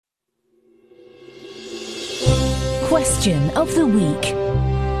Question of the week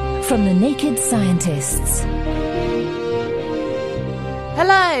from the Naked Scientists.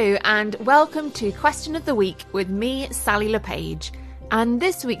 Hello and welcome to Question of the Week with me, Sally LePage. And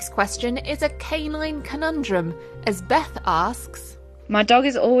this week's question is a canine conundrum, as Beth asks, my dog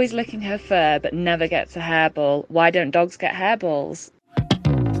is always licking her fur but never gets a hairball. Why don't dogs get hairballs?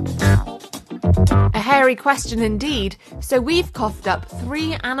 A hairy question indeed, so we've coughed up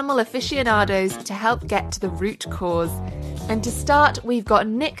 3 animal aficionados to help get to the root cause. And to start, we've got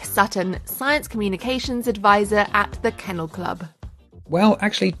Nick Sutton, Science Communications Advisor at the Kennel Club. Well,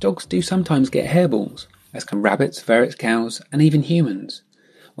 actually, dogs do sometimes get hairballs, as can rabbits, ferrets, cows, and even humans.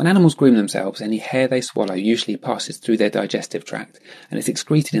 When animals groom themselves, any hair they swallow usually passes through their digestive tract and is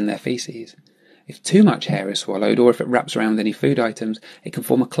excreted in their faeces. If too much hair is swallowed, or if it wraps around any food items, it can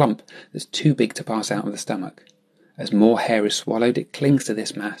form a clump that's too big to pass out of the stomach. As more hair is swallowed, it clings to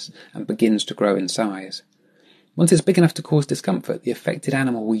this mass and begins to grow in size. Once it's big enough to cause discomfort, the affected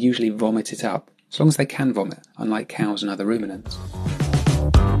animal will usually vomit it up, as long as they can vomit, unlike cows and other ruminants.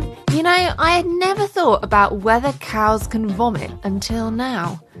 You know, I had never thought about whether cows can vomit until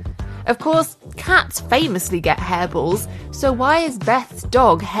now. Of course, cats famously get hairballs, so why is Beth's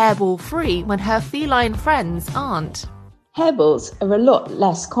dog hairball free when her feline friends aren't? Hairballs are a lot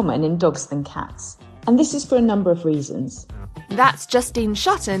less common in dogs than cats, and this is for a number of reasons. That's Justine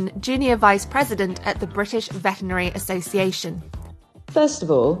Shotton, Junior Vice President at the British Veterinary Association. First of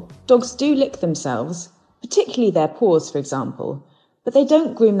all, dogs do lick themselves, particularly their paws, for example, but they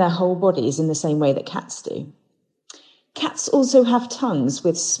don't groom their whole bodies in the same way that cats do. Cats also have tongues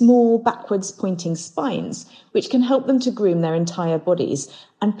with small backwards pointing spines, which can help them to groom their entire bodies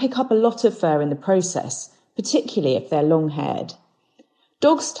and pick up a lot of fur in the process, particularly if they're long-haired.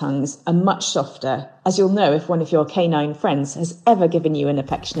 Dogs' tongues are much softer, as you'll know if one of your canine friends has ever given you an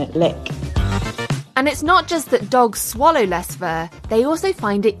affectionate lick. And it's not just that dogs swallow less fur, they also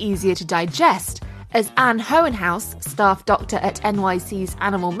find it easier to digest, as Ann Hohenhaus, staff doctor at NYC's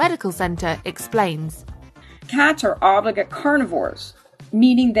Animal Medical Centre, explains. Cats are obligate carnivores,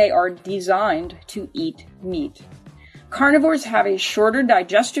 meaning they are designed to eat meat. Carnivores have a shorter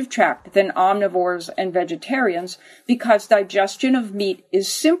digestive tract than omnivores and vegetarians because digestion of meat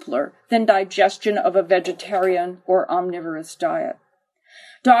is simpler than digestion of a vegetarian or omnivorous diet.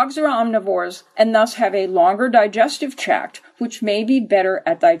 Dogs are omnivores and thus have a longer digestive tract, which may be better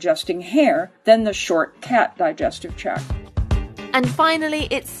at digesting hair than the short cat digestive tract. And finally,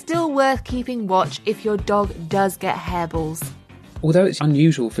 it's still worth keeping watch if your dog does get hairballs. Although it's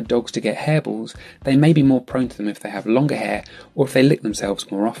unusual for dogs to get hairballs, they may be more prone to them if they have longer hair or if they lick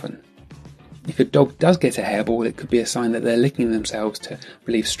themselves more often. If your dog does get a hairball, it could be a sign that they're licking themselves to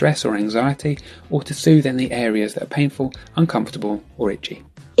relieve stress or anxiety, or to soothe any areas that are painful, uncomfortable, or itchy.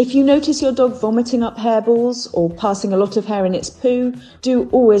 If you notice your dog vomiting up hairballs or passing a lot of hair in its poo, do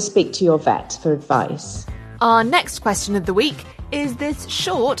always speak to your vet for advice. Our next question of the week is this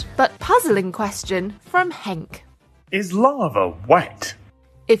short but puzzling question from Henk. Is lava wet?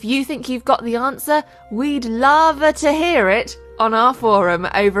 If you think you've got the answer, we'd love to hear it on our forum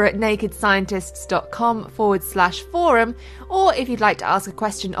over at nakedscientists.com/forum, or if you'd like to ask a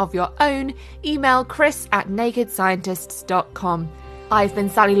question of your own, email chris@nakedscientists.com. I've been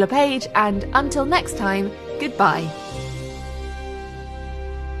Sally LePage, and until next time, goodbye.